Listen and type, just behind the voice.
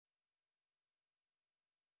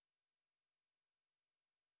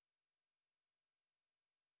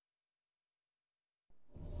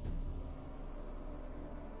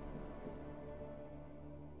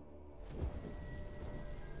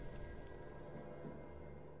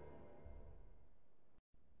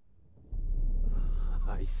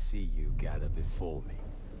I see you gather before me.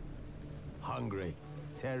 Hungry,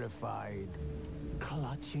 terrified,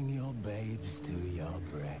 clutching your babes to your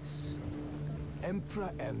breast.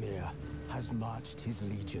 Emperor Emir has marched his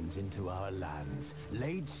legions into our lands,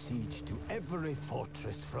 laid siege to every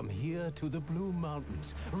fortress from here to the Blue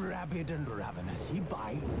Mountains. Rabid and ravenous, he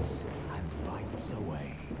bites and bites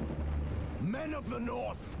away. Men of the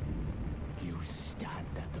North, you stand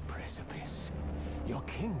at the precipice. Your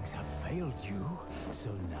kings have failed you,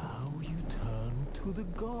 so now you turn to the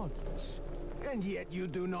gods. And yet you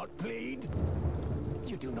do not plead.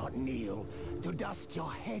 You do not kneel to dust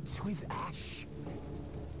your heads with ash.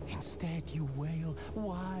 Instead you wail,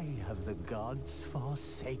 why have the gods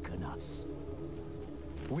forsaken us?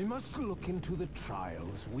 We must look into the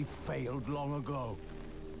trials we failed long ago.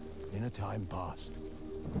 In a time past,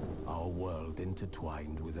 our world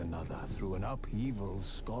intertwined with another through an upheaval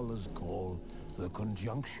scholars call the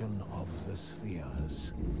conjunction of the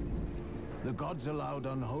spheres. The gods allowed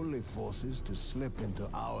unholy forces to slip into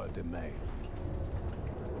our domain.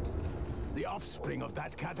 The offspring of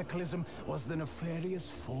that cataclysm was the nefarious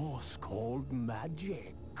force called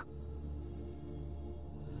magic.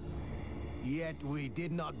 Yet we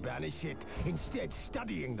did not banish it, instead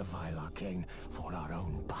studying the vile arcane for our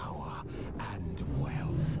own power and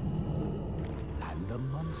wealth. And the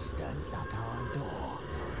monsters at our door,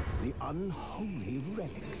 the unholy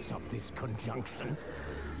relics of this conjunction.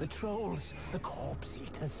 The trolls, the corpse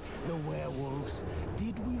eaters, the werewolves.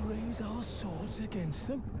 Did we raise our swords against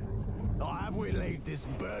them? Or have we laid this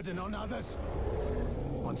burden on others?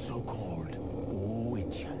 On so-called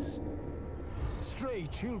witches. Stray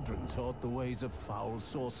children taught the ways of foul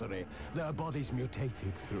sorcery, their bodies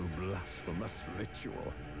mutated through blasphemous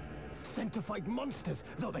ritual. Sent to fight monsters,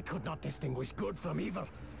 though they could not distinguish good from evil.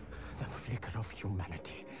 The flicker of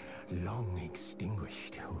humanity, long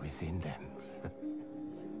extinguished within them.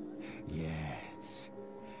 Yes,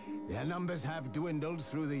 their numbers have dwindled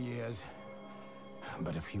through the years,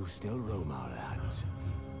 but a few still roam our lands,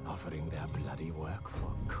 offering their bloody work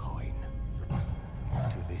for coin.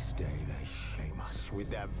 To this day, they shame us with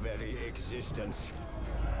their very existence.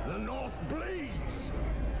 The North bleeds,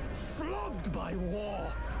 flogged by war.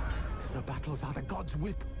 The battles are the gods'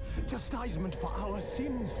 whip, chastisement for our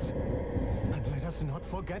sins. And let us not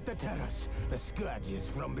forget the terrors, the scourges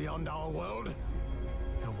from beyond our world.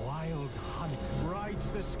 The wild hunt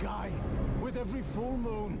rides the sky with every full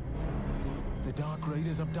moon. The Dark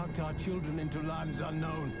Raiders abduct our children into lands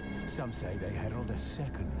unknown. Some say they herald a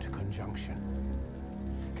second conjunction.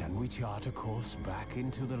 Can we chart a course back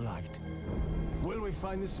into the light? Will we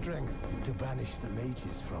find the strength to banish the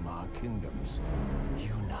mages from our kingdoms?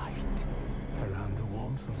 Unite around the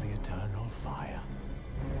warmth of the eternal fire.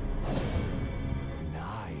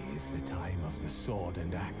 Nigh is the time of the sword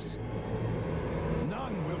and axe.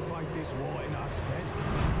 None will fight this war in our stead.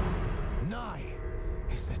 Nigh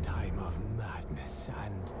is the time of madness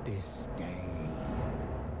and disdain.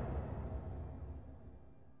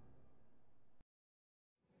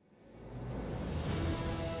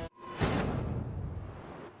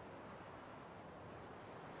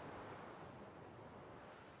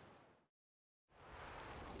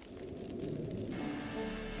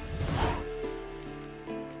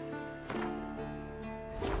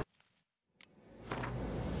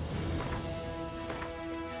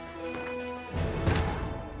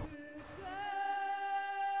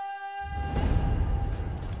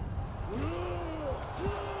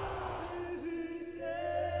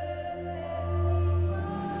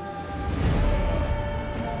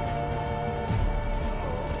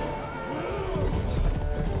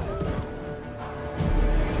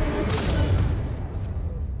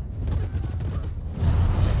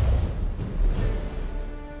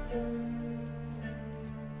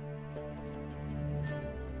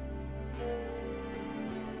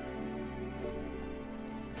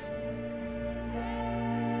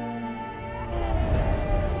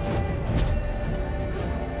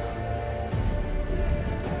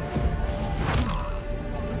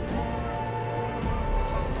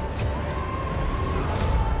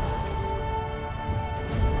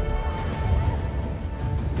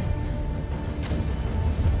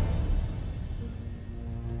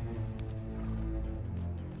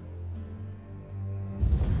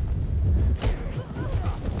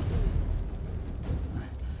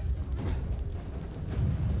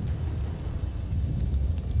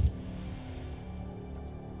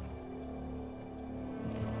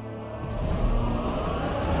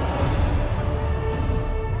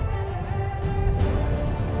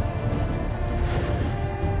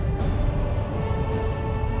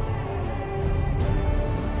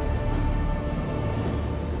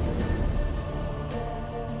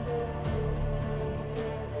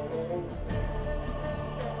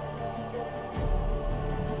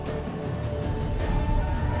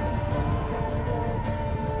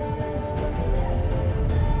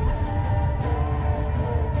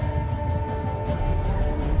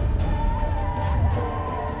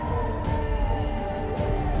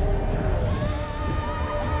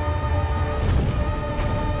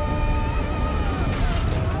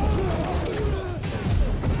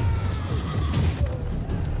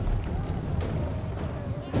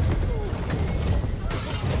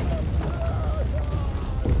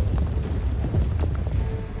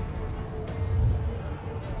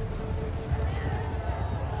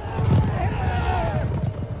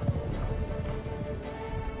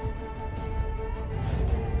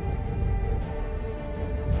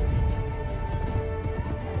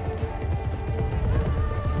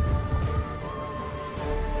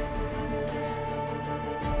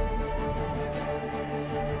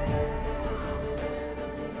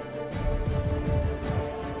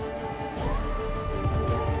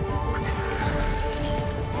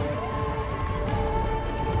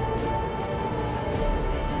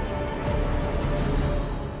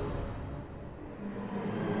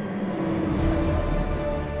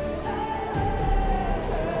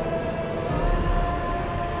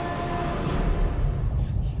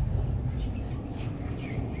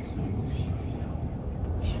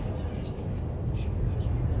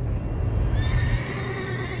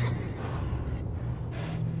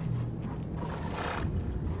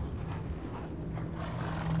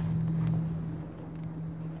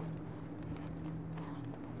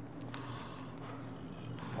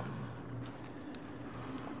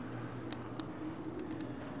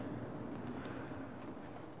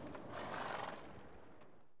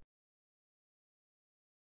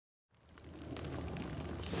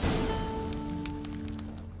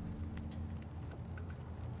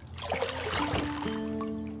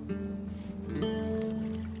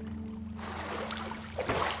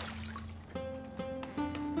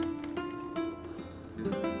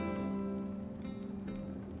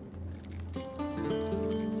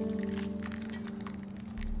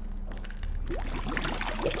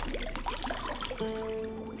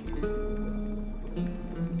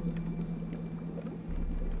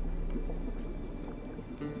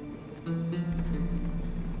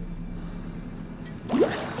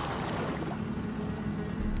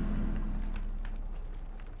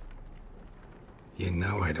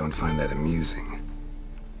 No, I don't find that amusing.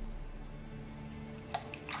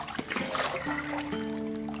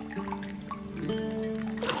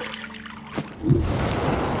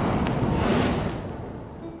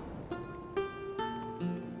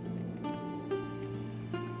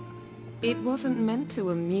 It wasn't meant to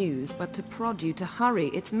amuse, but to prod you to hurry.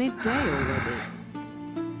 It's midday already.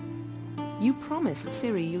 You promised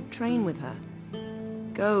Ciri you'd train with her.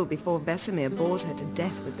 Go before Vesemir bores her to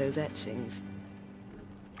death with those etchings.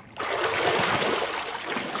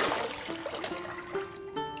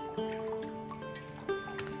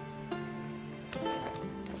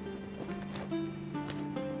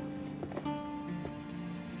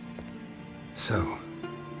 So,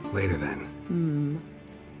 later then.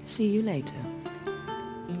 See you later.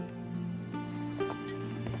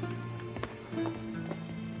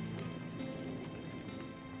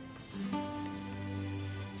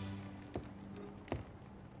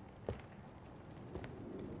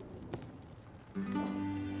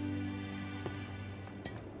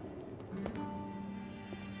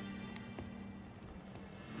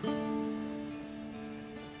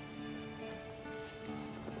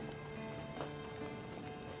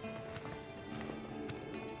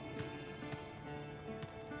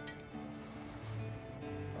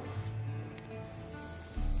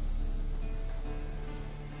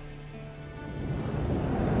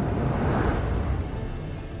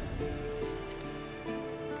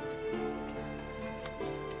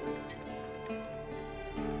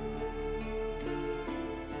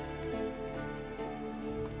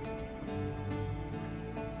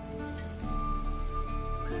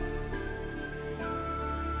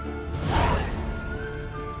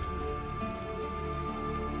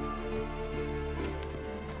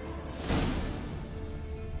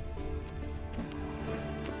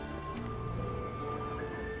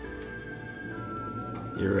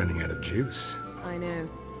 You're running out of juice. I know.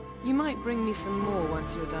 You might bring me some more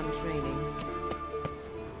once you're done training.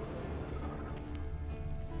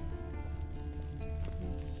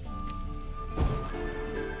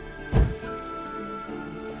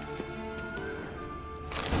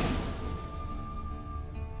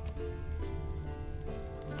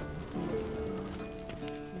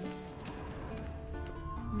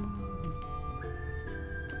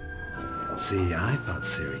 See, I thought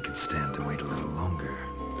Ciri could stand to wait a little longer.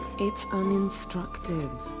 It's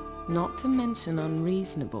uninstructive, not to mention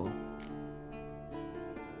unreasonable.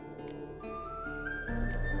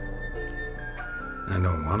 I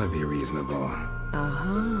don't want to be reasonable.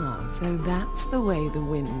 Aha, so that's the way the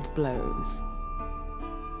wind blows.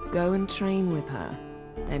 Go and train with her,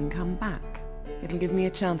 then come back. It'll give me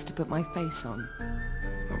a chance to put my face on.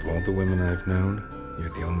 Of all the women I've known, you're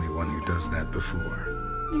the only one who does that before.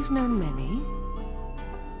 You've known many.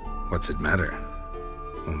 What's it matter?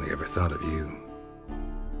 Only ever thought of you.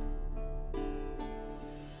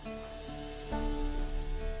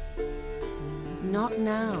 Not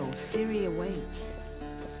now. Ciri awaits.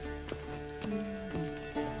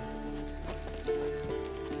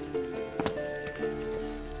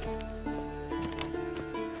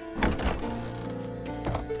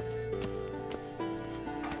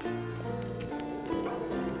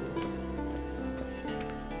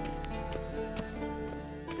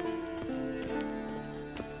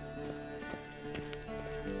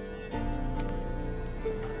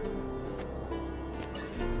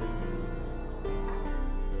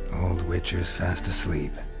 Old Witcher's fast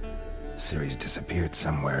asleep. Ciri's disappeared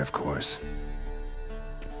somewhere, of course.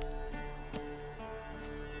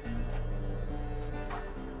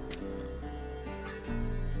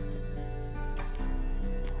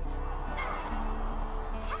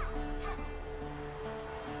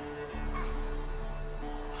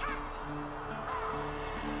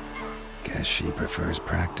 Guess she prefers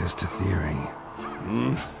practice to theory.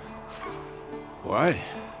 What?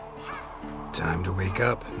 Time to wake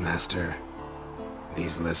up, Master.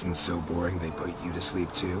 These lessons so boring they put you to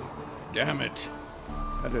sleep too? Damn it.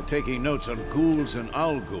 After taking notes on ghouls and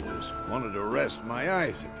owl-ghouls, wanted to rest my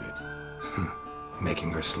eyes a bit.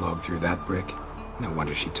 Making her slog through that brick? No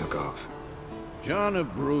wonder she took off. John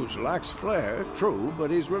of Bruges lacks flair, true,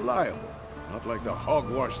 but he's reliable. Not like the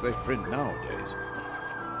hogwash they print nowadays.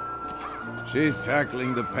 She's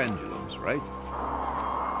tackling the pendulums, right?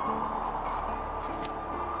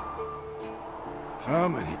 How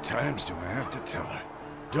many times do I have to tell her?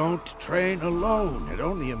 Don't train alone. It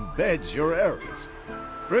only embeds your errors.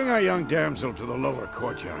 Bring our young damsel to the lower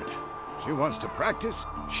courtyard. She wants to practice,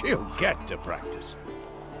 she'll get to practice.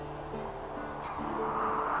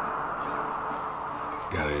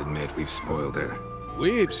 Gotta admit, we've spoiled her.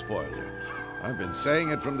 We've spoiled her. I've been saying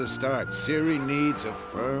it from the start. Ciri needs a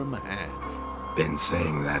firm hand. Been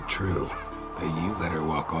saying that true, but you let her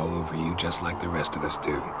walk all over you just like the rest of us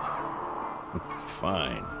do.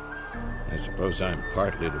 Fine. I suppose I'm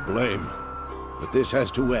partly to blame, but this has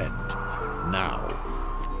to end. Now.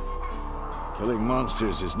 Killing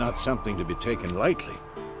monsters is not something to be taken lightly.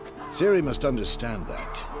 Ciri must understand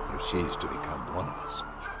that, if she's to become one of us.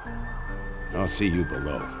 I'll see you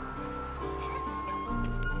below.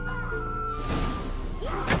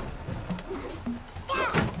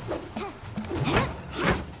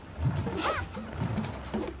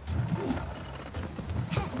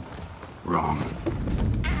 Wrong.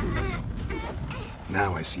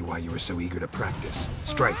 Now I see why you were so eager to practice.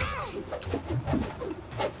 Strike.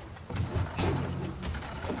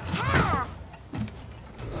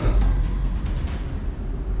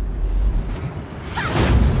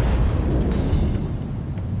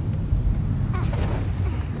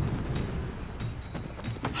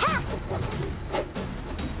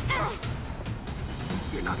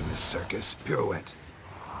 You're not in this circus. Pirouette.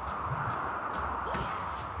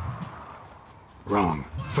 Wrong.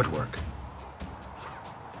 Footwork.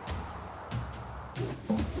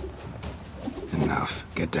 Enough.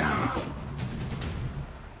 Get down.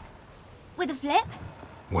 With a flip?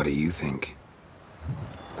 What do you think?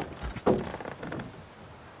 All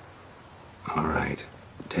right.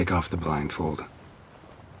 Take off the blindfold.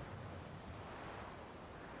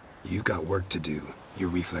 You've got work to do. Your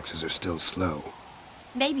reflexes are still slow.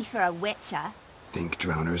 Maybe for a witcher. Think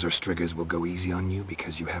drowners or striggers will go easy on you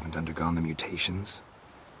because you haven't undergone the mutations?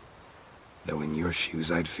 Though in your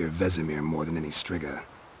shoes, I'd fear Vesemir more than any strigger.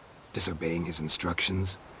 Disobeying his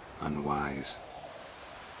instructions? Unwise.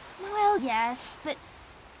 Well, yes, but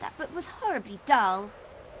that book was horribly dull.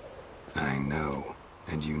 I know.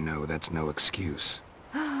 And you know that's no excuse.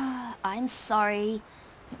 I'm sorry.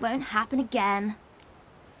 It won't happen again.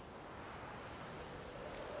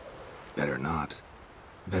 Better not.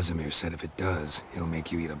 Vesemir said if it does, he'll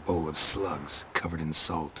make you eat a bowl of slugs covered in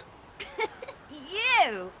salt.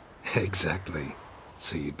 You! Exactly.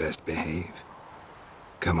 So you'd best behave.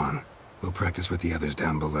 Come on. We'll practice with the others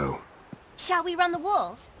down below. Shall we run the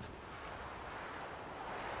walls?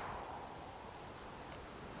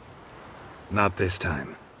 Not this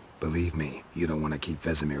time. Believe me, you don't want to keep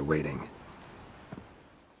Vesemir waiting.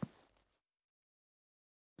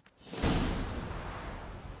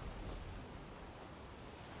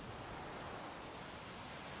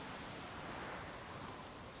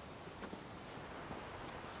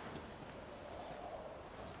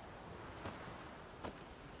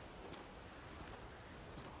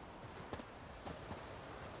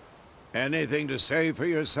 Anything to say for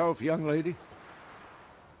yourself, young lady?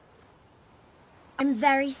 I'm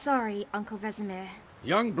very sorry, Uncle Vesemir.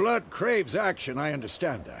 Young blood craves action, I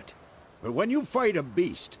understand that. But when you fight a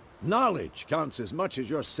beast, knowledge counts as much as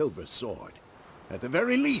your silver sword. At the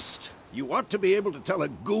very least, you ought to be able to tell a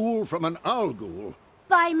ghoul from an owl ghoul.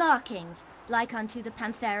 By markings, like unto the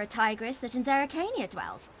Panthera tigris that in Zerrikania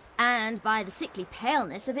dwells, and by the sickly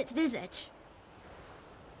paleness of its visage.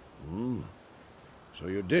 So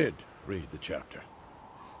you did read the chapter.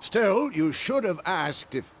 Still, you should have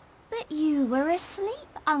asked if... But you were asleep,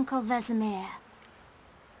 Uncle Vesemir.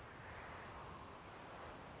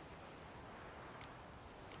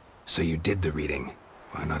 So you did the reading.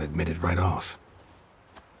 Why not admit it right off?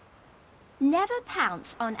 Never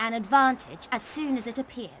pounce on an advantage as soon as it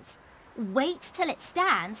appears. Wait till it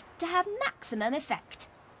stands to have maximum effect.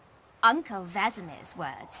 Uncle Vesemir's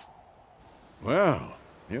words. Well,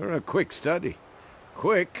 you're a quick study.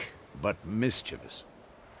 Quick, but mischievous.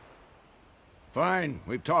 Fine,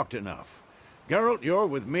 we've talked enough. Geralt, you're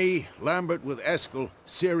with me, Lambert with Eskel,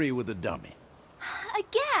 Ciri with the dummy.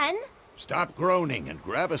 Again? Stop groaning and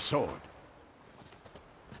grab a sword.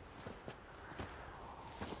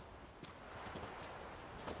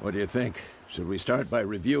 What do you think? Should we start by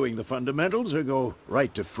reviewing the fundamentals or go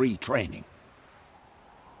right to free training?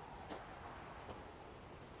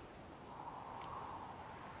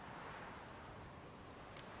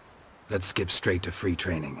 Let's skip straight to free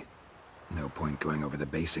training. No point going over the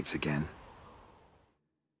basics again.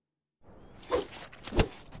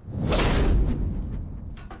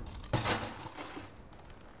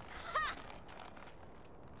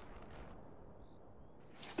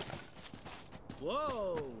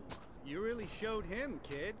 Whoa! You really showed him,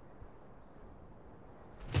 kid.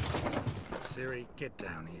 Ciri, get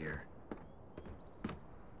down here.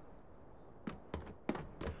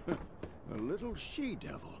 A little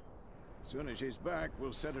she-devil. Soon as she's back,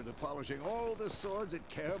 we'll set her to polishing all the swords at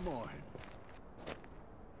Kaer Morhen.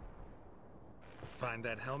 Find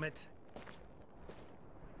that helmet?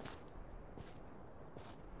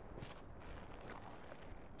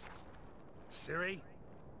 Ciri?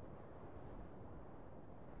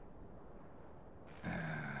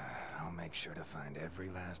 I'll make sure to find every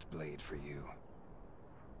last blade for you.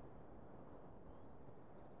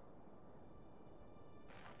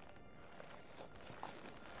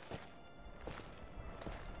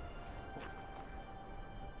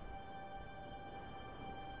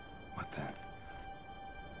 What the?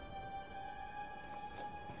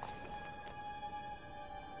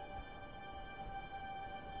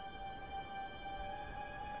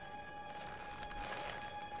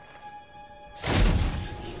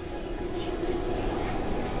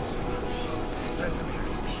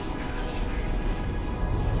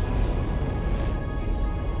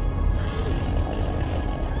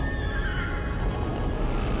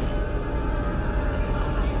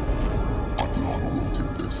 Adrian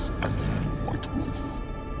did this, and you, White Wolf.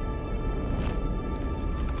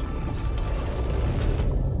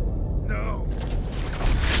 No!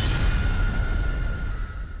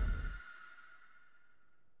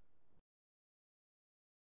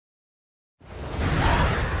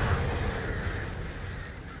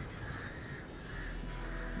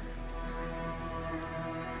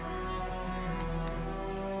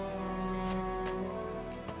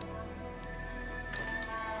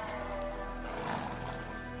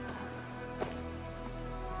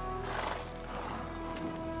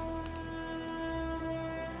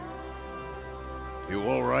 You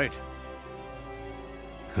all right?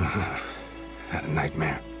 Had a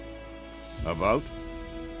nightmare. About?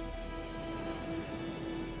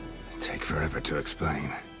 Take forever to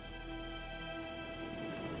explain.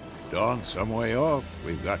 Dawn's some way off.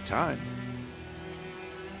 We've got time.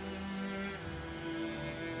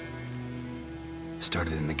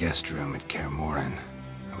 Started in the guest room at Kaer Morhen.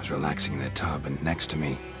 I was relaxing in the tub, and next to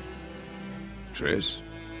me, Triss?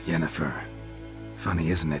 Yennefer. Funny,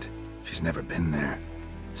 isn't it? She's never been there.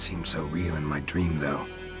 Seemed so real in my dream, though.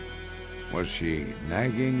 Was she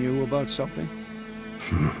nagging you about something?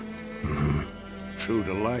 True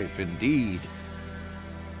to life, indeed.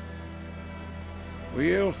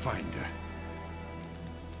 We'll find her.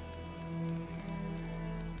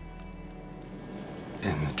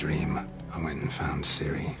 In the dream, I went and found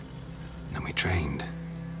Ciri. Then we trained.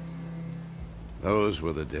 Those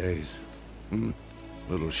were the days.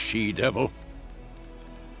 Little she-devil.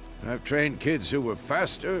 I've trained kids who were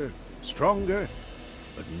faster, stronger,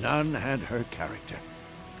 but none had her character.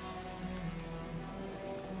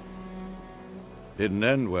 Didn't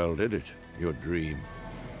end well, did it? Your dream?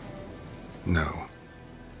 No.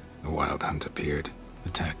 The Wild Hunt appeared,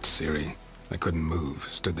 attacked Ciri. I couldn't move,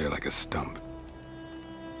 stood there like a stump.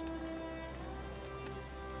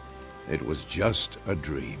 It was just a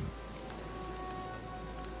dream.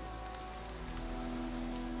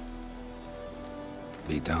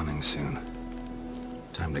 Be dawning soon.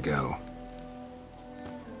 Time to go.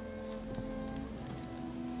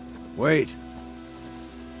 Wait.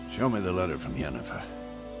 Show me the letter from Yennefer.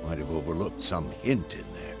 Might have overlooked some hint in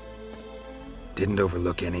there. Didn't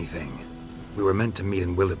overlook anything. We were meant to meet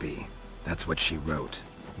in Willoughby. That's what she wrote.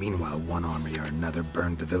 Meanwhile, one army or another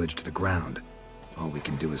burned the village to the ground. All we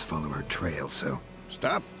can do is follow her trail, so...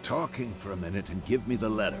 Stop talking for a minute and give me the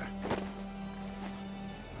letter.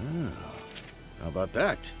 Oh, how about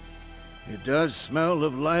that? It does smell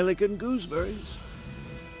of lilac and gooseberries.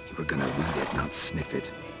 You were gonna read it, not sniff it.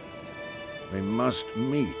 We must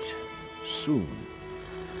meet. Soon.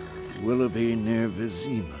 Willoughby near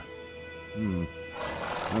Vizima.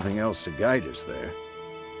 Nothing else to guide us there.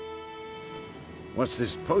 What's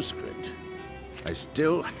this postscript? I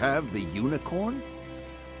still have the unicorn?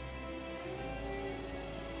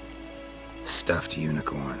 Stuffed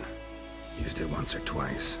unicorn. Used it once or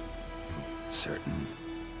twice. In certain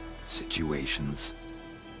situations.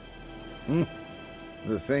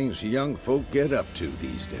 The things young folk get up to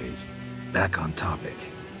these days. Back on topic.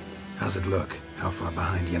 How's it look? How far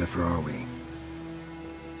behind Yennefer are we?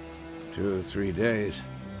 2 or 3 days.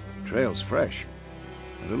 Trail's fresh.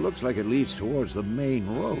 But it looks like it leads towards the main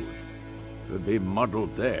road. Could be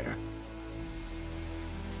muddled there.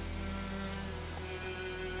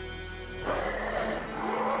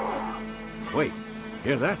 Wait,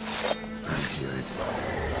 hear that? I hear it.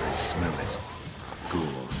 I smell it.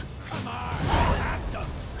 Ghouls.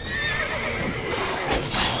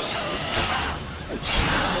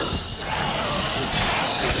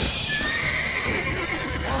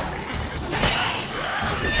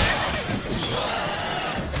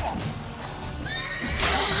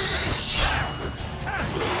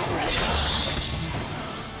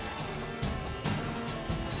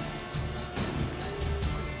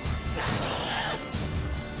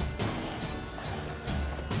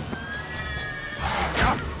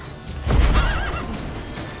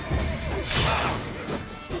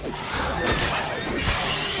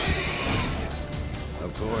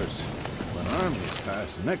 armies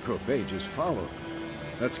pass, necrophages follow.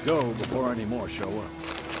 Let's go before any more show up.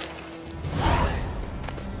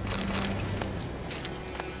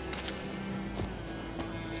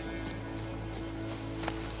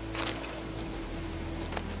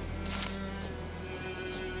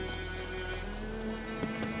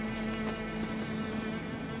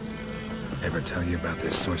 Ever tell you about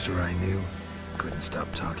this sorcerer I knew? Couldn't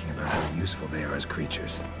stop talking about how useful they are as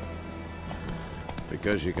creatures.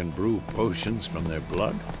 Because you can brew potions from their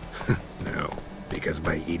blood? No, because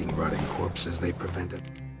by eating rotting corpses they prevent it.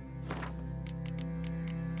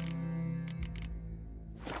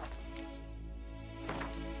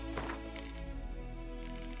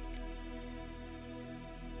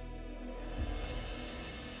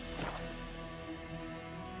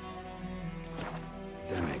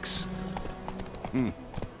 Demics.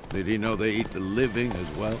 Did he know they eat the living as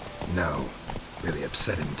well? No. Really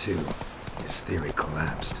upset him too. His theory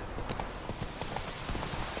collapsed.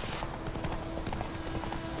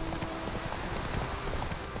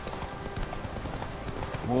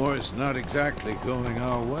 War's not exactly going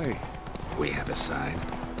our way. We have a side.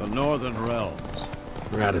 The Northern Realms.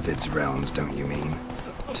 Radovid's realms, don't you mean?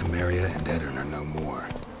 Temeria and Adrian are no more.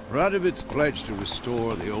 Radovid's pledged to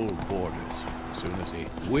restore the old borders as soon as he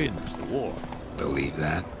wins the war. Believe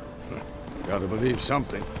that? Gotta believe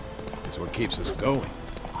something. It's what keeps us going.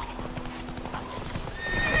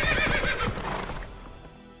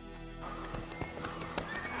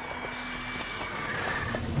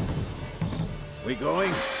 We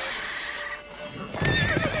going?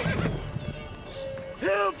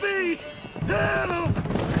 Help me! Help!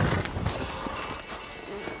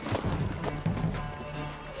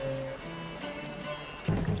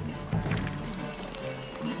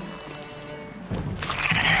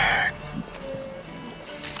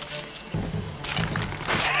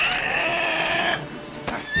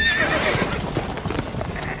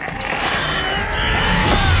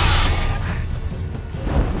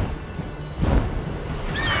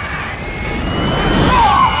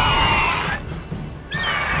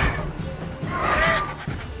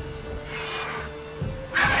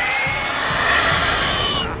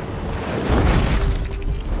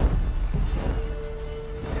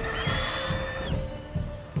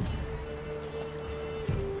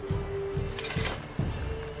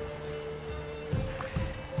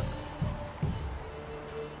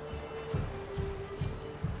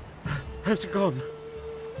 Has it gone?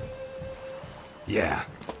 Yeah.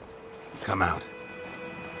 Come out.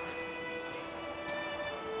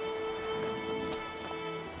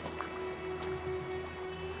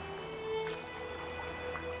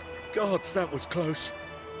 Gods, that was close.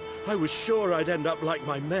 I was sure I'd end up like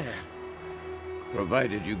my mare.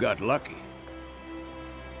 Provided you got lucky.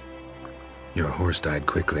 Your horse died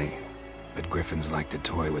quickly, but griffins like to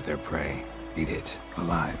toy with their prey. Eat it,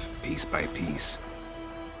 alive, piece by piece.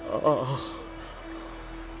 Oh.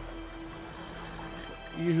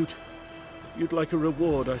 You'd like a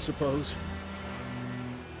reward, I suppose.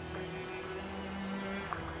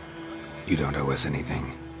 You don't owe us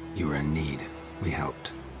anything. You were in need. We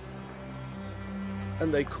helped.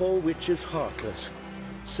 And they call witches heartless.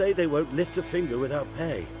 Say they won't lift a finger without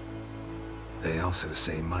pay. They also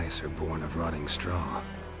say mice are born of rotting straw.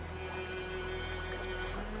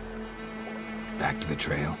 Back to the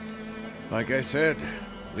trail? Like I said,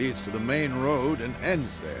 leads to the main road and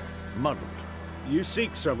ends there, muddled. You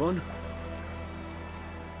seek someone?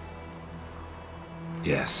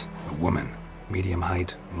 Yes, a woman. Medium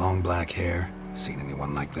height, long black hair. Seen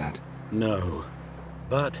anyone like that? No.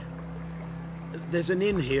 But there's an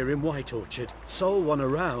inn here in White Orchard. Sole one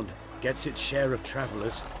around. Gets its share of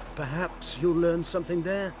travelers. Perhaps you'll learn something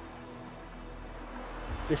there?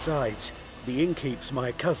 Besides, the innkeep's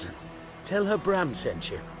my cousin. Tell her Bram sent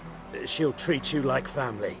you. She'll treat you like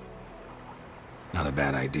family. Not a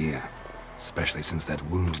bad idea. Especially since that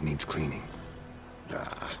wound needs cleaning.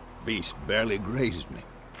 Ah, beast barely grazed me.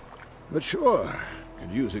 But sure, could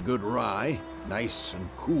use a good rye. Nice and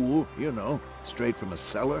cool, you know, straight from a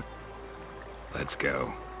cellar. Let's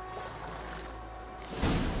go.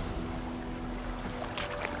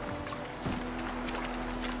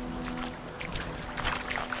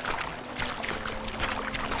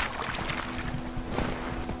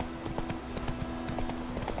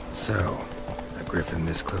 So, a griffin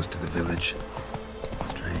this close to the village?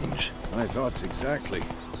 Strange. My thoughts exactly.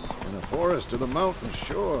 In the forest or the mountains,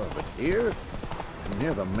 sure, but here?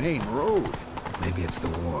 Near the main road. Maybe it's the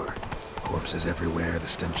war. Corpses everywhere, the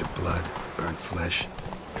stench of blood, burnt flesh.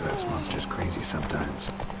 Drives monsters crazy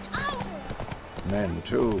sometimes. Men,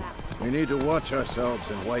 too. We need to watch ourselves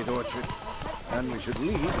in White Orchard. And we should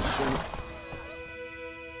leave soon.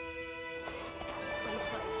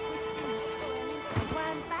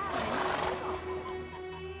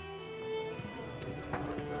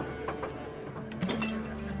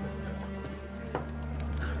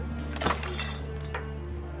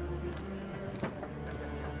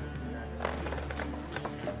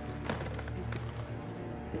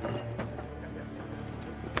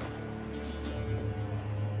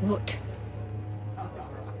 What?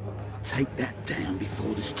 Take that down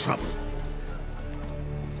before there's trouble.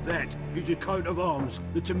 That is a coat of arms,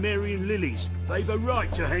 the Temerian lilies. They've a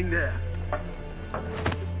right to hang there.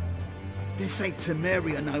 This ain't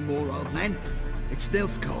Temeria no more, old man. It's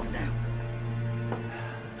Nilfgaard now.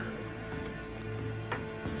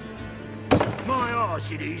 My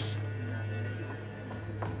arse it is.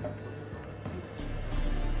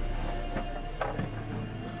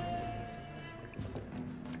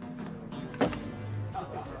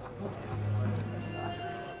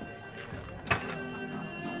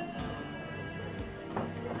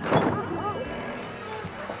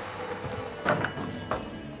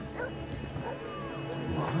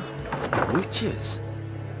 Witches?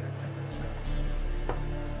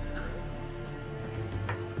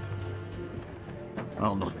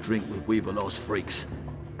 I'll not drink with Weaver-lost freaks.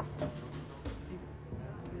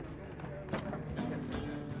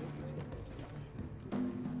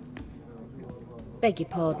 Beg your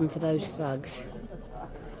pardon for those thugs.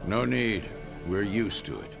 No need. We're used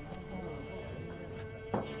to it.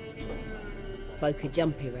 Folk are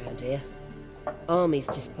jumpy round here. Armies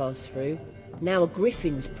just passed through. Now a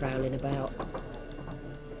griffin's prowling about.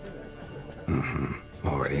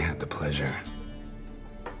 Already had the pleasure.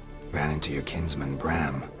 Ran into your kinsman,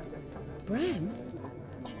 Bram. Bram?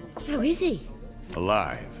 How is he?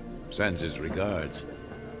 Alive. Sends his regards.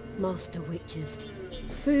 Master Witches.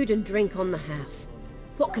 Food and drink on the house.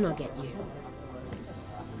 What can I get you?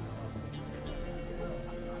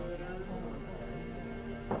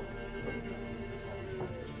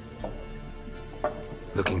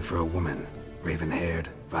 Looking for a woman. Raven-haired,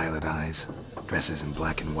 violet eyes, dresses in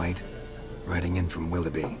black and white. Riding in from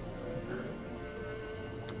Willoughby.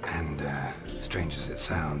 And, strange as it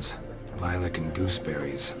sounds, lilac and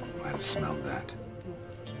gooseberries might have smelled that.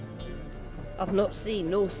 I've not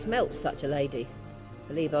seen nor smelt such a lady.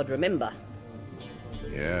 Believe I'd remember.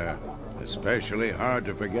 Yeah, especially hard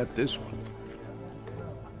to forget this one.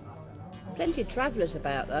 Plenty of travellers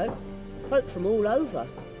about, though. Folk from all over.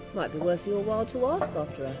 Might be worth your while to ask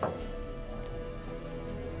after her.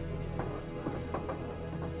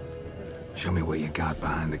 Show me what you got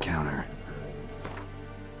behind the counter.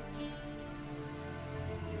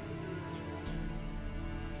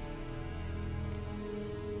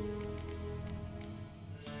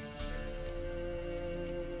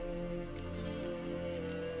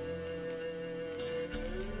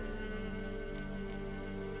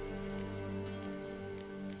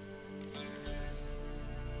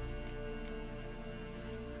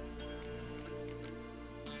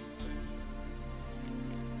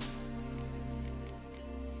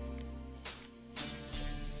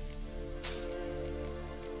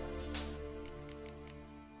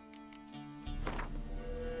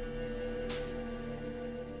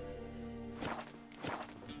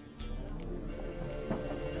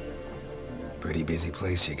 Pretty busy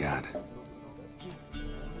place you got.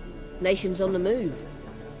 Nations on the move.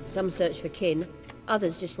 Some search for kin,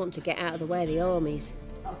 others just want to get out of the way of the armies.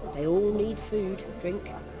 They all need food, drink,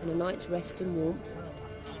 and a night's rest in warmth.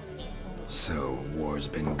 So, war's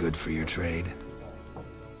been good for your trade?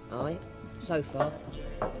 Aye, so far.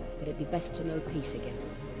 But it'd be best to know peace again.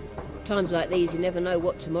 Times like these, you never know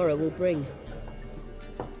what tomorrow will bring.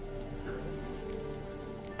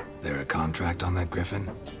 There a contract on that griffin?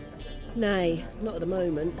 Nay, not at the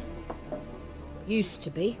moment. Used to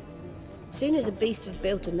be. Soon as a beast had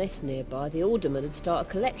built a nest nearby, the alderman would start a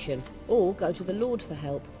collection, or go to the Lord for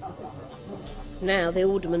help. Now the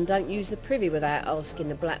aldermen don't use the privy without asking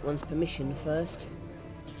the Black One's permission first.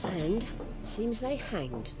 And seems they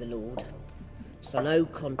hanged the Lord. So no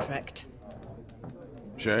contract.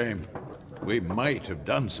 Shame. We might have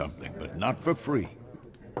done something, but not for free.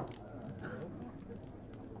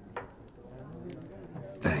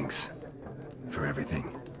 Thanks. For everything.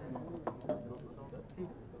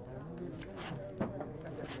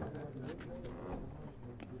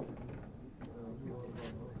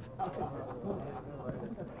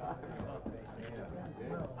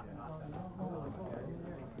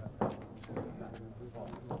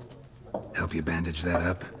 Help you bandage that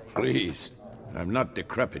up? Please. I'm not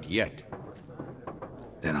decrepit yet.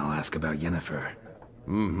 Then I'll ask about Yennefer.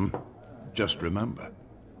 Just remember,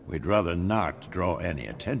 we'd rather not draw any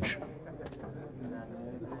attention.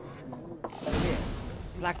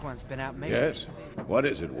 Black One's been out making. Yes? What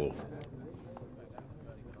is it, Wolf?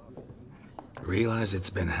 Realize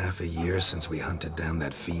it's been half a year since we hunted down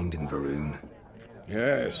that fiend in Varun.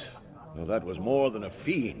 Yes. Well, that was more than a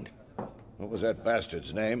fiend. What was that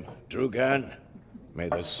bastard's name? Drugan? May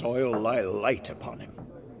the soil lie light upon him.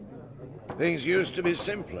 Things used to be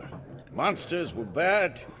simpler. Monsters were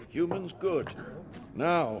bad, humans good.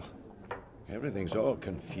 Now, everything's all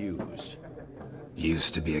confused.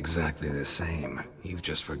 Used to be exactly the same. You've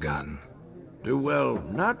just forgotten. Do well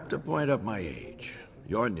not to point up my age.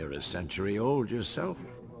 You're near a century old yourself.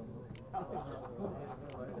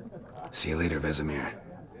 See you later, Vesemir.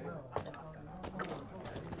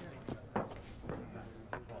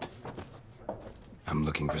 I'm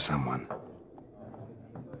looking for someone.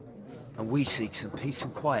 And we seek some peace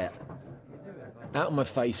and quiet. Out of my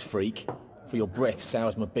face, freak, for your breath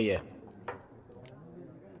sours my beer.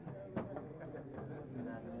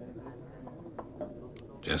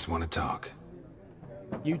 Just want to talk.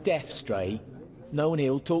 You deaf, stray? No one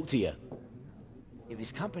here'll talk to you. If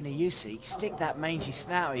it's company you seek, stick that mangy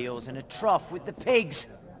snout of yours in a trough with the pigs.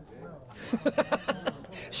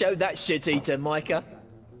 Show that shit-eater, Micah.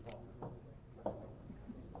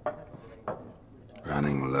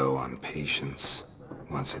 Running low on patience.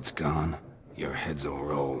 Once it's gone, your heads will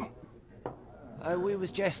roll. Oh, we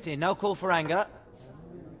was jesting. No call for anger.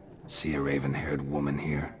 See a raven-haired woman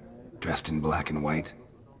here, dressed in black and white?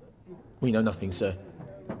 We know nothing, sir.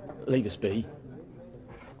 Leave us be.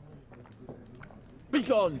 Be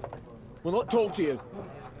gone! We'll not talk to you.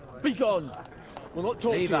 Be gone! We'll not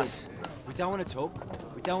talk to you. Leave us. We don't want to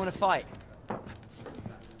talk. We don't want to fight.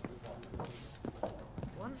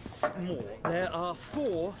 Once more, there are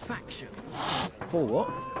 4 factions. 4 what?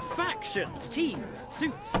 Factions, teams,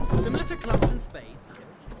 suits, similar to clubs and spades.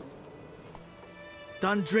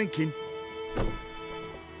 Done drinking?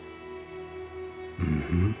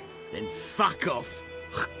 Mm-hmm. Then fuck off.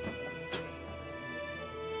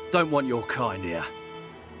 Don't want your kind here.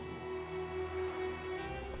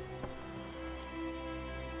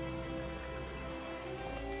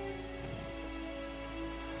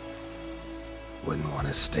 Wouldn't want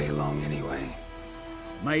to stay long anyway.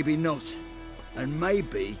 Maybe not. And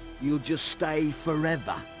maybe you'll just stay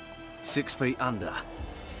forever. 6 feet under.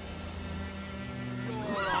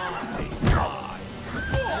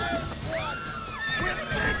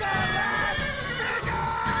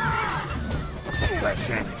 Let's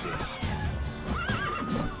end this.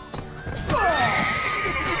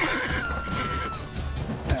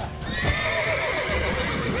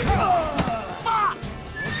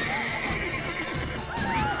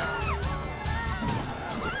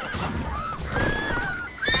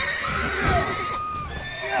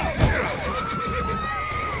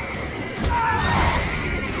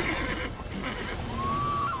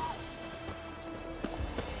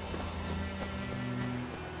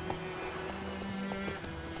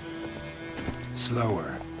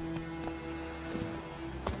 Slower.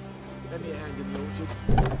 Let me a hand in the orchard.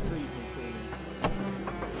 Trees not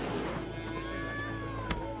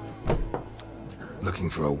crawling. Looking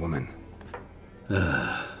for a woman.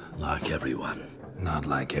 Like everyone. Not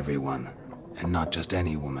like everyone. And not just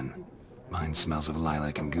any woman. Mine smells of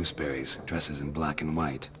lilac and gooseberries, dresses in black and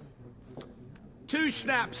white. 2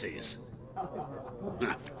 schnapsies.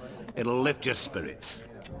 It'll lift your spirits.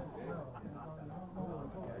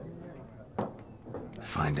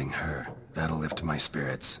 Finding her, that'll lift my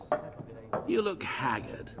spirits. You look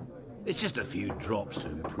haggard. It's just a few drops to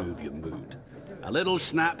improve your mood. A little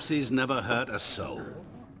schnapsies never hurt a soul.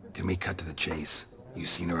 Can we cut to the chase? You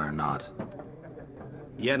seen her or not?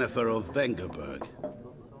 Yennefer of Vengerberg.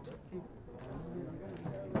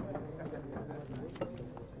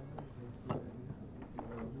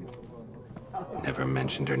 Never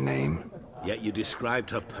mentioned her name? Yet you described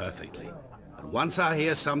her perfectly. And once I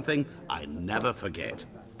hear something, I never forget.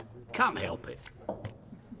 Can't help it.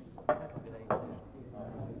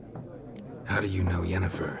 How do you know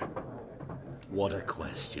Yennefer? What a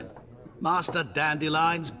question. Master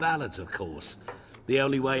Dandelion's ballads, of course. The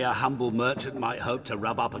only way a humble merchant might hope to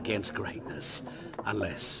rub up against greatness.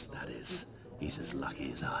 Unless, that is, he's as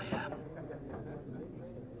lucky as I am.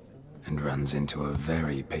 And runs into a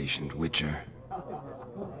very patient witcher.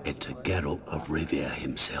 It's a Geralt of Rivia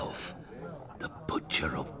himself. The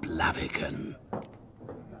Butcher of Blaviken.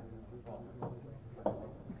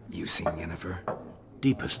 You seen Yennefer?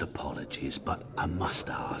 Deepest apologies, but I must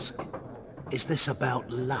ask. Is this about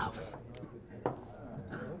love?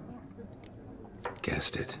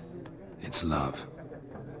 Guessed it. It's love.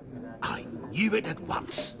 I knew it at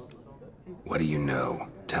once. What do you know?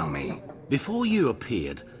 Tell me. Before you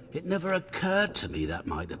appeared, it never occurred to me that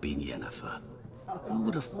might have been Yennefer. Who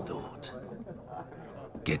would have thought?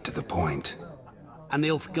 Get to the point. An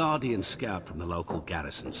Nilfgaardian scout from the local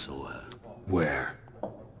garrison saw her. Where?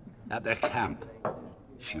 At their camp.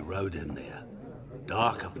 She rode in there.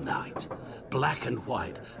 Dark of night. Black and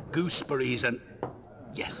white. Gooseberries and...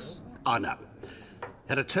 Yes, I know.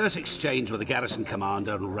 Had a terse exchange with the garrison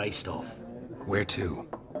commander and raced off. Where to?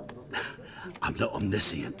 I'm not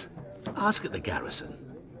omniscient. Ask at the garrison.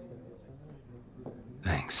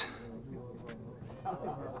 Thanks.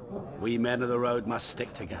 We men of the road must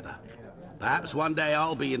stick together. Perhaps one day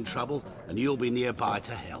I'll be in trouble, and you'll be nearby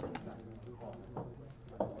to help.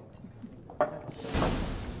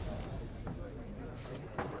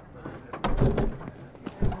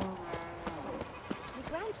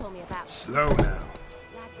 Slow now.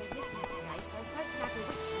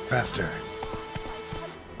 Faster.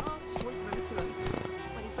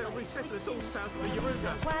 They'll resettle us all south of the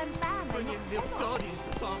Yaruga. Bring in the Guardians to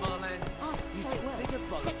farm our land. Oh, so it worked.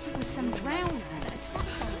 Except it was some drowner that had sat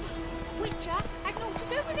on it. Witcher had naught to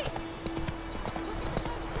do with it.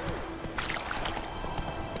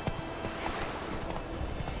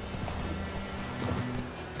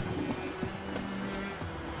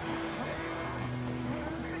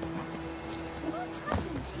 What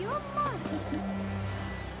happened to your mother?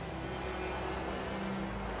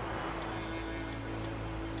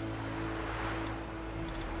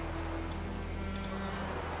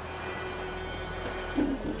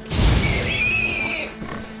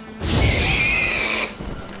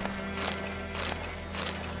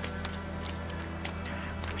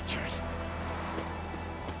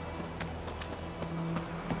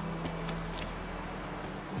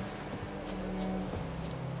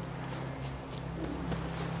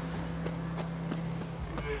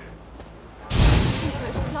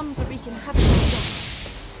 Plums are wreaking havoc on the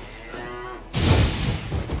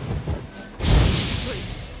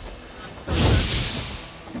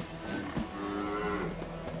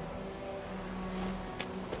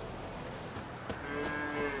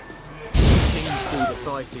Kings do the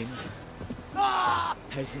fighting,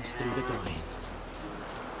 peasants do the dying.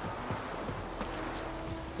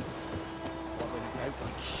 What would it go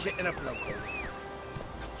like shit in a bloke?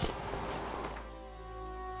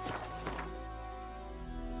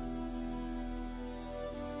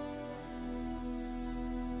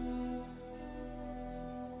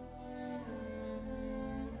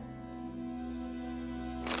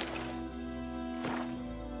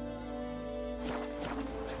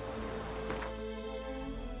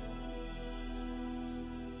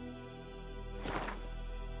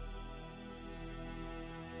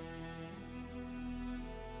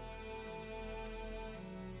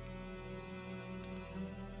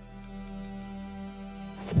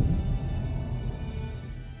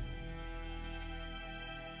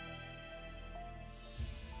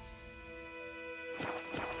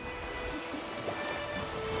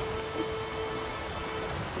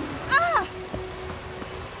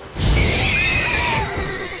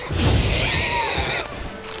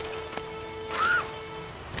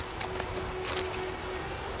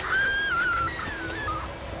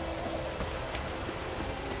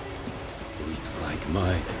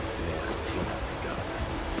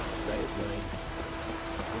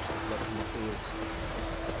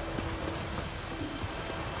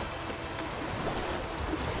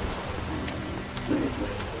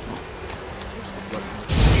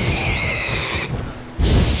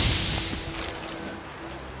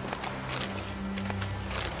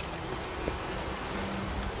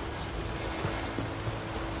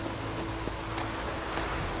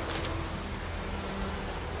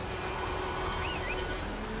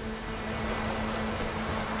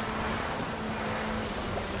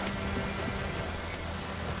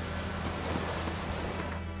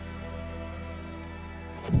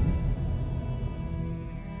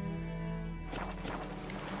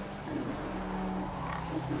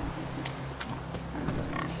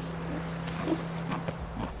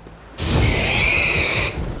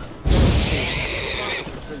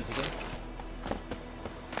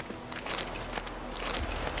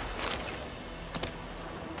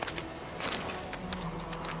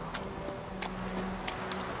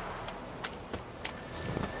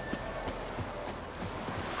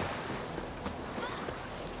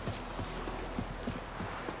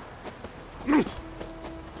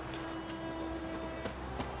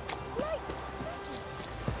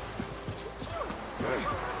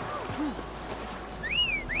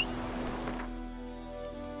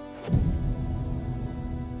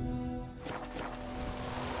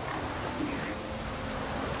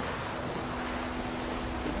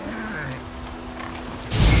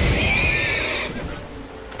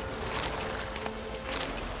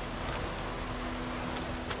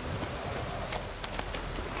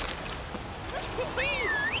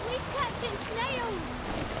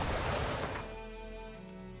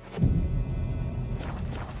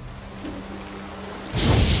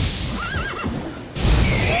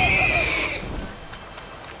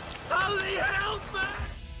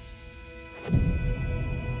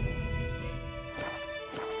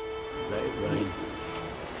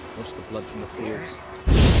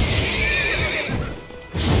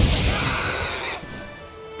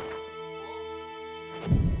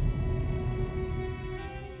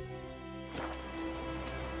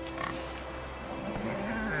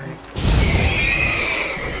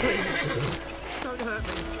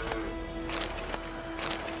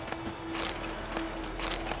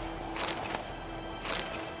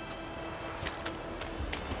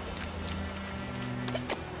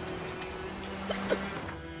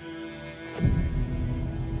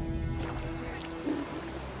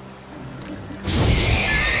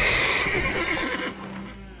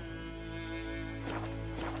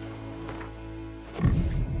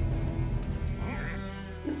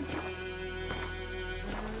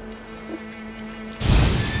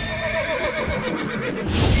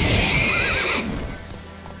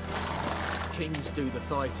 kings do the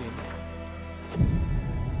fighting.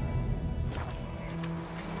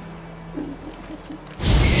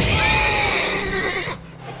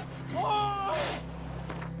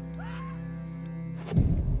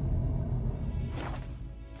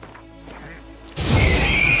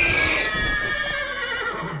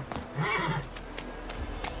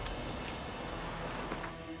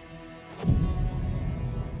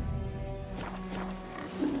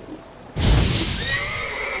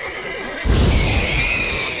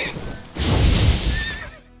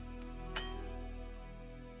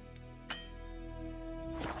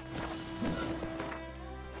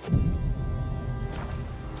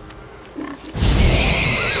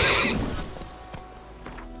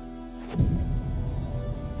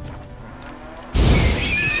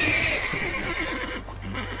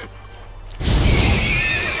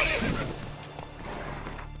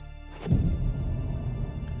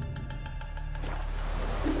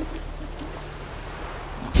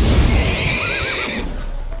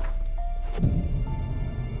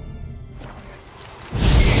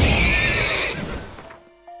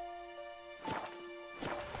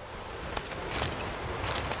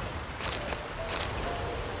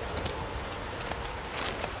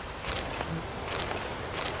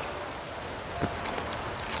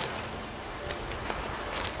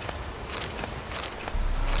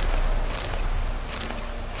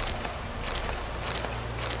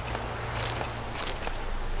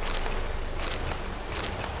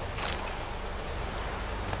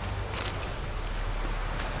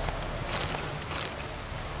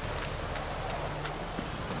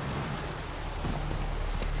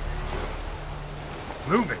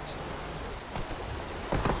 Move it!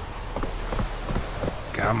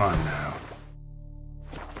 Come on now.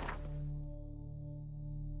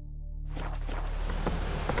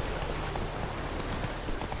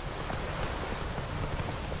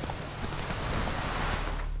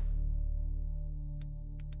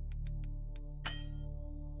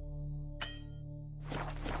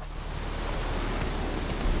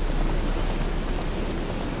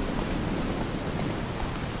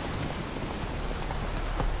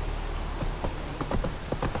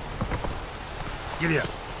 Giddy up.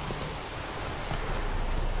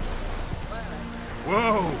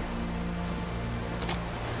 Whoa!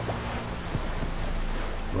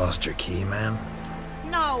 Lost your key, ma'am?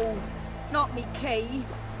 No, not me key.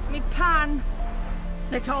 Me pan.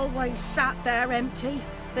 It always sat there empty,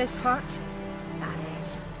 this hut. That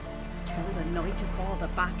is, till the night afore the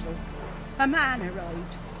battle. A man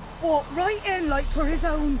arrived, walked right in like 'twere his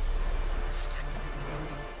own. Standing at the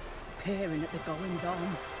window, peering at the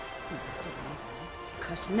goings-on. He was doing it.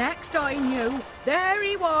 'Cause next I knew, there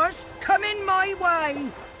he was, coming my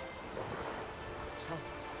way. So,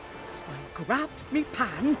 I grabbed me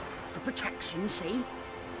pan, for protection, see?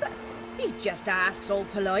 But he just asks all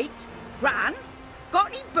polite, Gran, got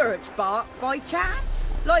any birch bark by chance?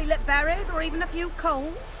 Lilac berries or even a few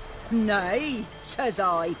coals? Nay, says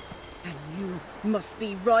I. And you must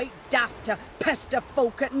be right daft to pester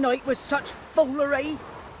folk at night with such foolery. He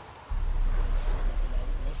says he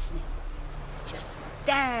ain't listening. Just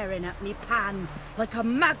staring at me pan like a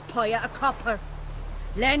magpie at a copper.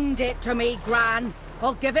 Lend it to me, Gran.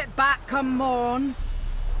 I'll give it back come morn.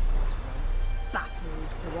 He's right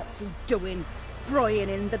baffled for what's he doing, frying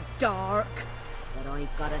in the dark. But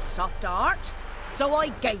I've got a soft heart, so I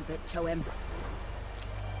gave it to him.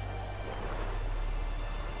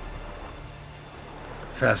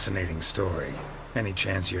 Fascinating story. Any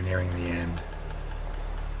chance you're nearing the end?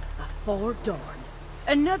 Afore dawn,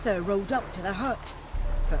 another rode up to the hut.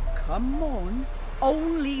 But come on,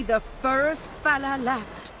 only the first fella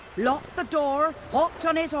left. Locked the door, hopped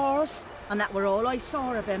on his horse, and that were all I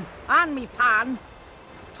saw of him, and me pan.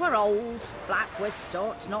 'Twere old, black-wist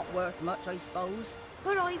sort, not worth much, I suppose,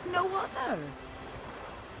 but I've no other.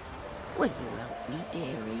 Will you help me,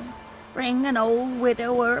 dearie? Bring an old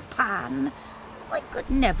widower pan. I could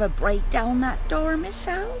never break down that door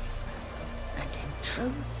myself. And in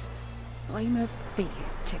truth, I'm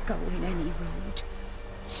afeard to go in any road.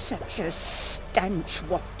 Such a stench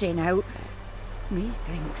wafting out.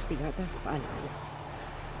 Methinks the other fellow,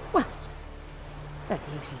 well, that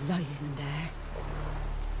he's lying there.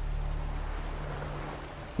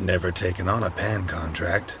 Never taken on a pan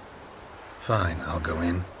contract. Fine, I'll go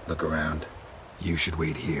in, look around. You should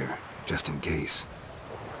wait here, just in case.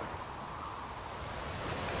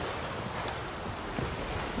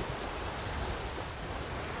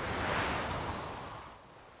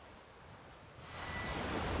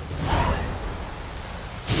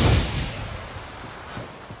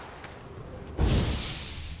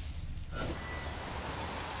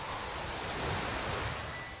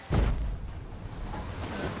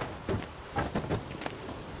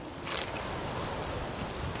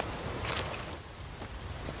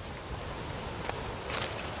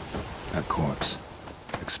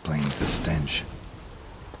 explains the stench.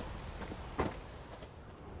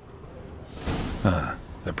 Ah,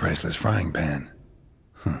 the priceless frying pan.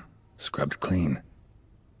 Scrubbed clean.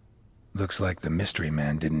 Looks like the mystery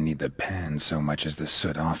man didn't need the pan so much as the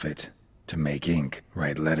soot off it to make ink,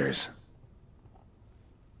 write letters.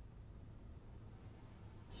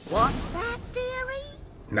 What's that, dearie?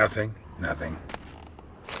 Nothing, nothing.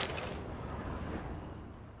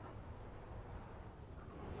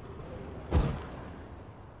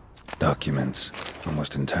 Documents,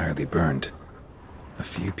 almost entirely burnt. A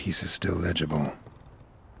few pieces still legible.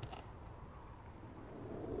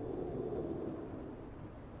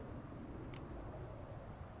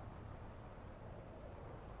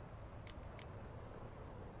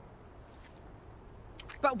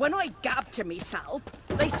 But when I gab to myself,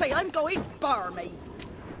 they say I'm going barmy.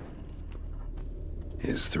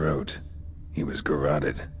 His throat. He was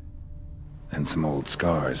garroted. And some old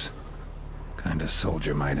scars. Kinda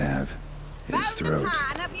soldier might have. His throat.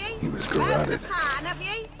 He was garroted.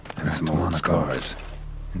 And some old scars.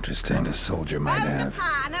 Interesting. A soldier might have.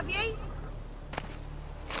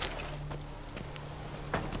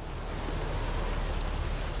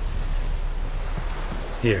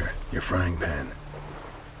 Here, your frying pan.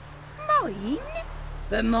 Mine?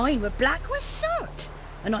 But mine were black with soot.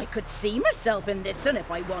 And I could see myself in this one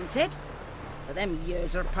if I wanted. But them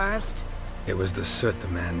years are past. It was the soot the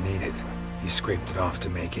man needed. He scraped it off to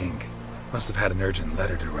make ink. Must have had an urgent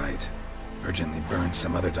letter to write. Urgently burned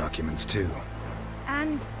some other documents too.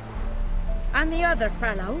 And the other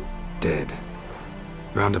fellow? Dead.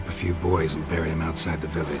 Round up a few boys and bury him outside the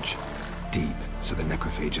village. Deep, so the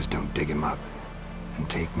necrophages don't dig him up. And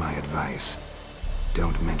take my advice.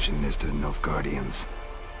 Don't mention this to the Nilfgaardians.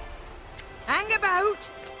 Hang about!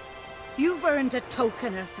 You've earned a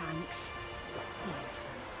token of thanks. Here,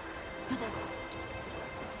 son, for the road.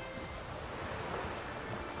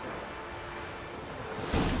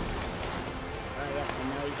 I have a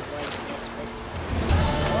nice way to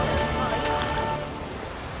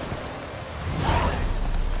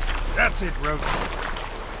That's it, Roach.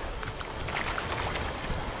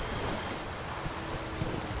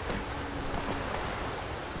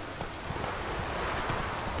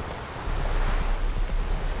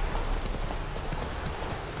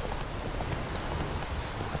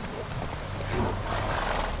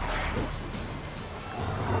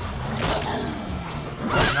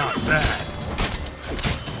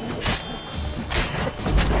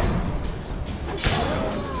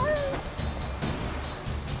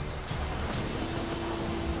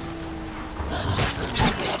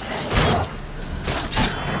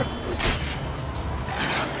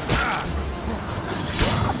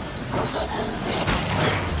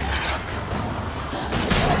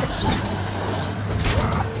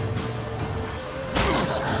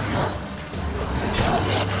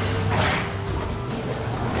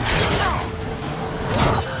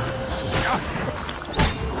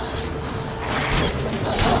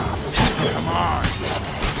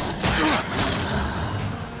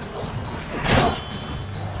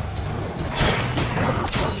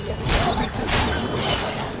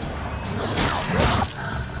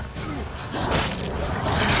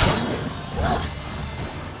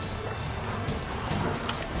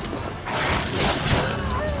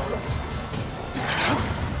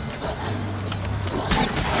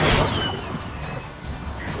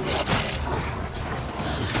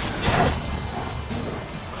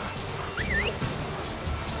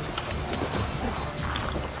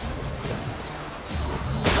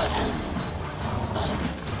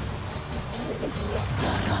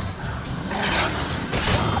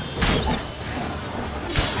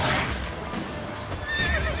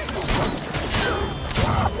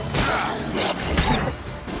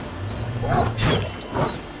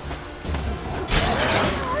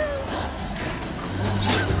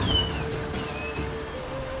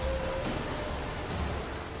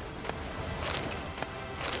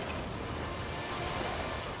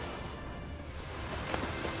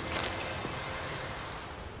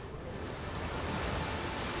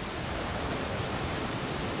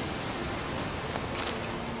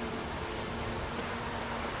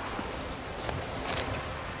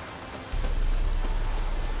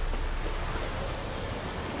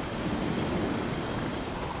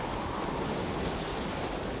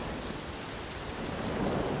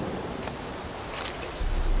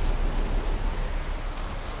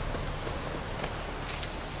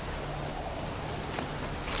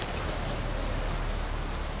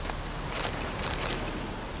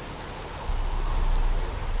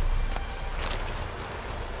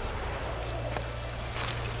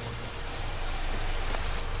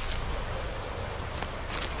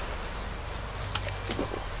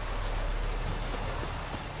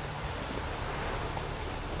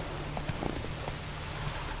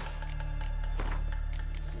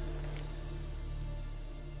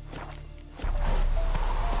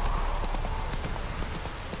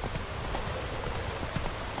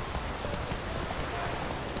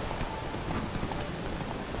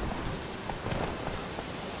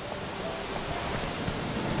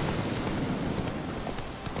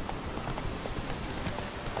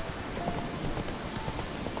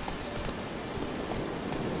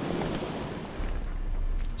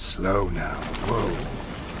 Slow now. Whoa.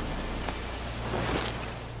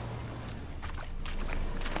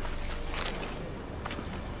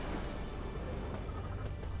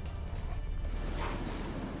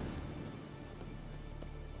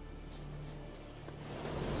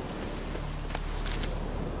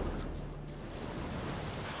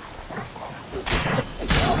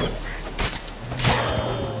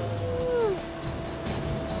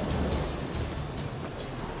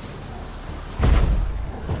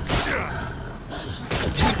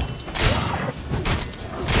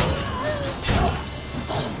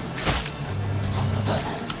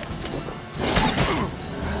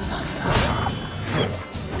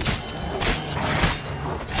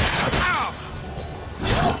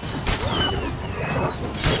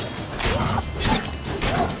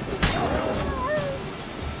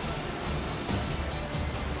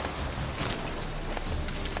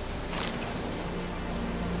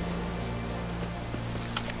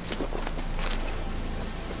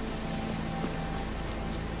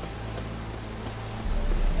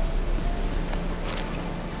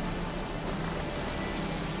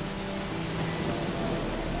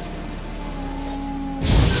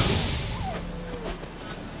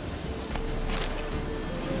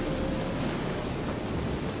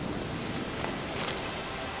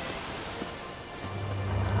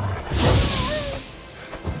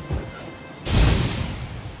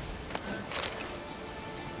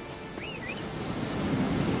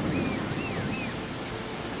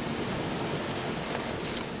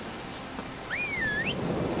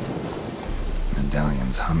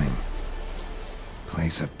 Medallion's humming.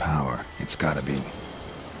 Place of power, it's gotta be.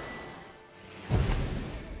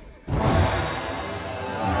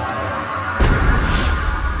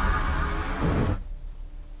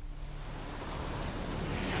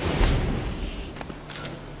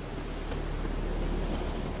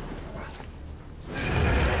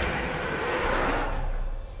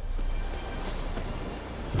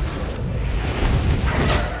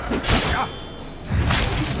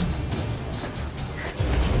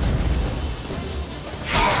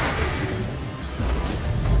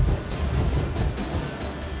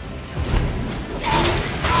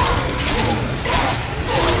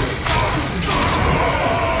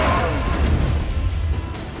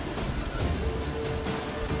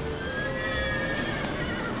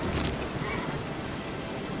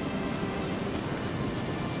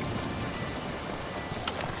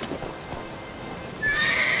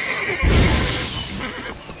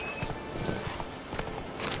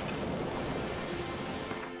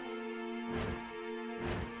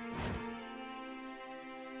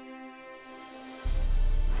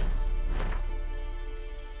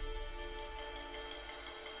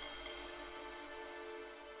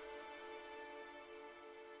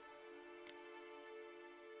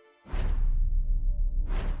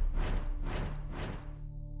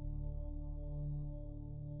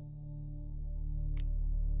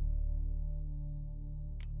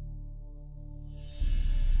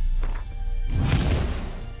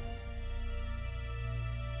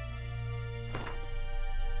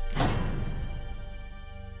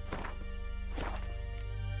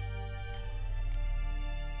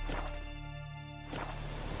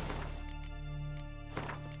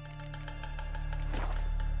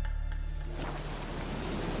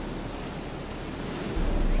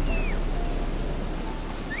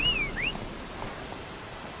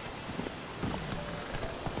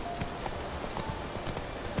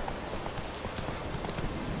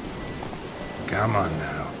 Come on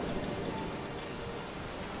now.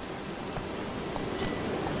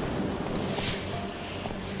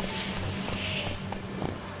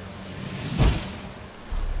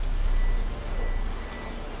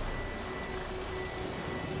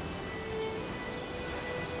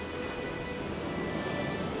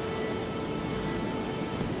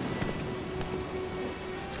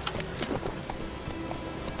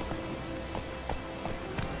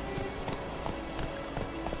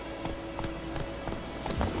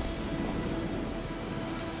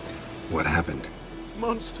 What happened?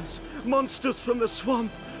 Monsters! Monsters from the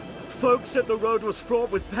swamp! Folks said the road was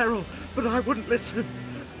fraught with peril, but I wouldn't listen.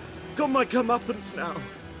 Got my comeuppance now.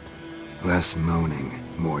 Less moaning,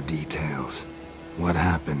 more details. What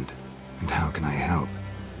happened, and how can I help?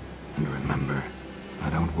 And remember, I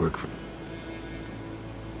don't work for...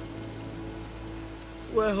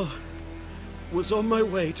 Well, was on my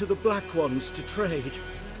way to the Black Ones to trade.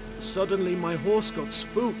 Suddenly my horse got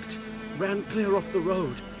spooked, ran clear off the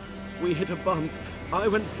road. We hit a bump, I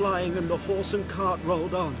went flying and the horse and cart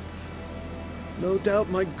rolled on. No doubt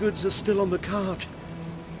my goods are still on the cart,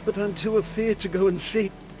 but I'm too afeard to go and see.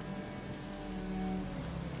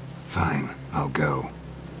 Fine, I'll go.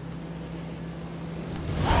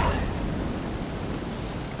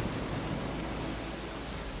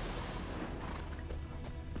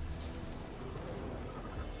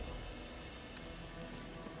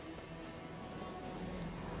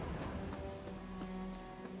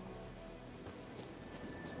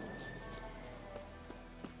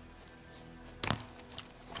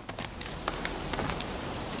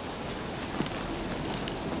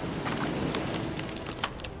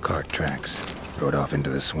 cart tracks. Throw it off into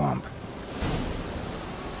the swamp.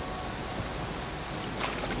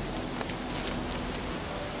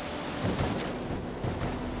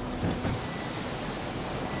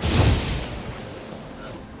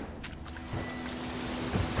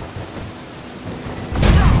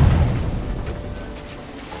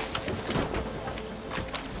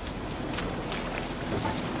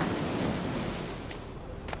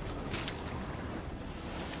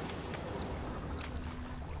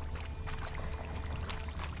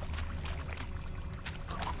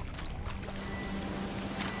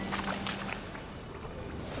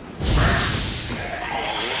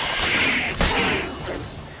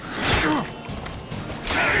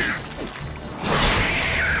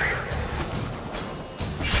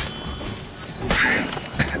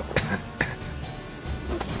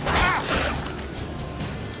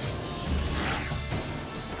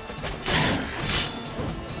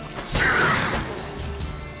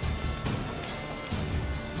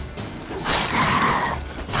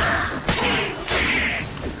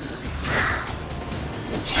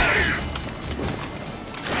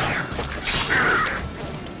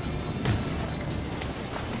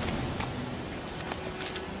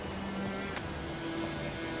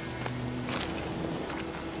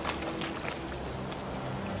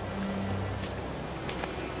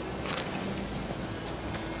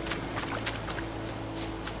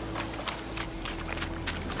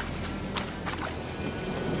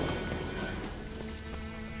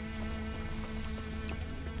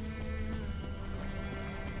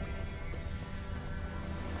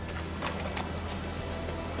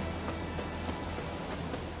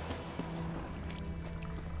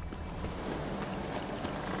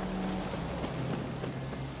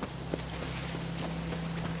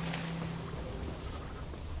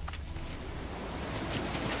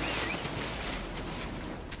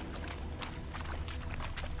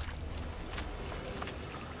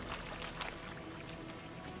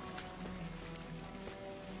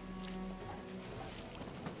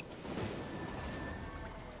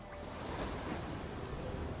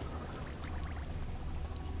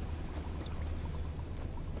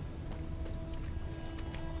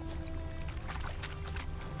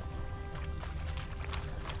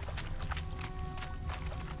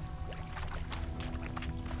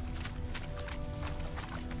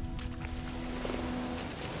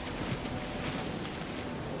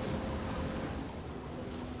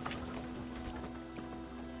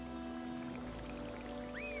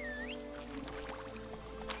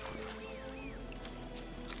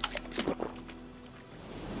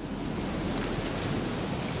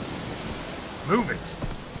 Move it!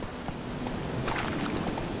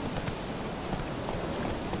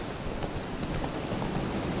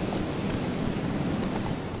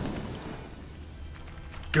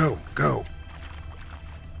 Go, go.